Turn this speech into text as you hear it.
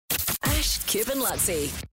Kip and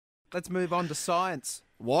Lutzi. Let's move on to science.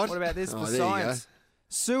 What? What about this Oh, for there you science?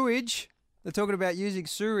 Sewage. They're talking about using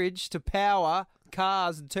sewage to power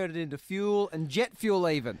cars and turn it into fuel and jet fuel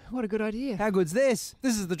even. What a good idea. How good's this?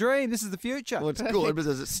 This is the dream. This is the future. Well, it's good, but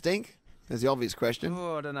does it stink? That's the obvious question.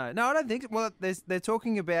 Oh, I don't know. No, I don't think. Well, they're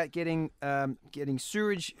talking about getting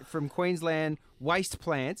sewage from Queensland waste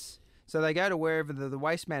plants. So they go to wherever the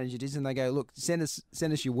waste management is, and they go, look, send us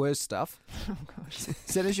your worst stuff. Oh, gosh.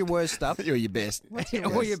 Send us your worst stuff. You're your best. What's your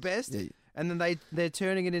Or worst? your best. Yeah. And then they're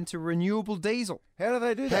turning it into renewable diesel. How do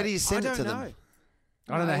they do that? How do you send I it to don't them?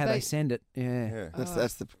 know. I don't know how they send it. Yeah. Yeah.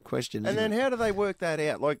 That's the question. And isn't then it? how do they work that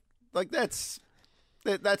out? Like that's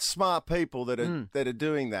smart people that are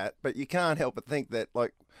doing that, but you can't help but think that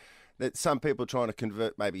that some people are trying to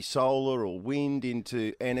convert maybe solar or wind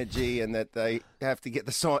into energy, and that they have to get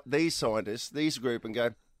these scientists, these group, and go,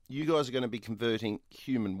 you guys are going to be converting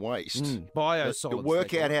human waste. Biosolids. To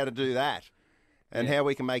work out how to do that and how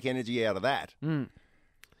we can make energy out of that.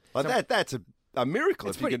 Like that's a miracle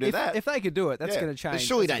if you could do that. If they could do it, that's Yeah. going to But change.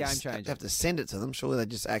 surely That's they a just game changer. have to send it to them. Surely they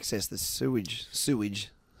just access the sewage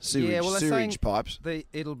Yeah, well, they're saying pipes.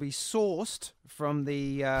 it'll be sourced from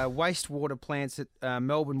the wastewater plants at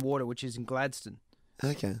Melbourne Water, which is in Gladstone.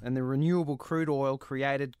 Okay. And the renewable crude oil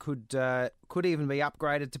created could even be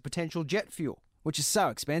upgraded to potential jet fuel, which is so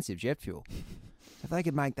expensive, jet fuel. If they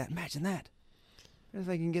could make that, imagine that. If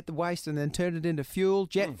they can get the waste and then turn it into fuel,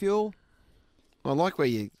 jet fuel. I like where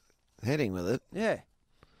you're heading with it. Yeah.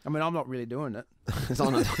 I mean, I'm not really doing it. It's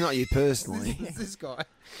not you personally. It's this guy.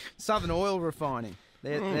 Southern Oil Refining.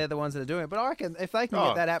 They're the ones that are doing it. But I reckon if they can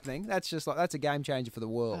get that happening, that's a game changer for the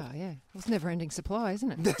world. Oh, yeah. Well, it's never-ending supply, isn't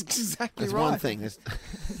it? That's exactly That's right. one thing. That's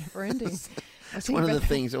Never-ending. one of the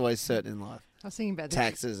things always certain in life. I was thinking about the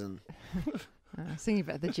Taxes and I was thinking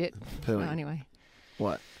about the jet. Pooing. Oh, anyway.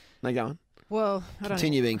 what? No, go on. Well, I don't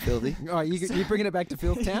Continue being filthy. Oh, you bringing it back to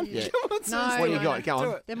Field Town? Yeah. No, What do you no, got? no. Go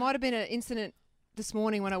on. There might have been an incident this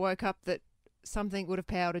morning when I woke up that something would have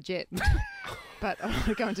powered a jet. But I want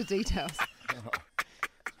to go into details.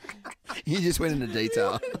 You just went into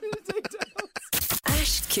detail.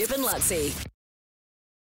 Ash, Kip and Lutzi.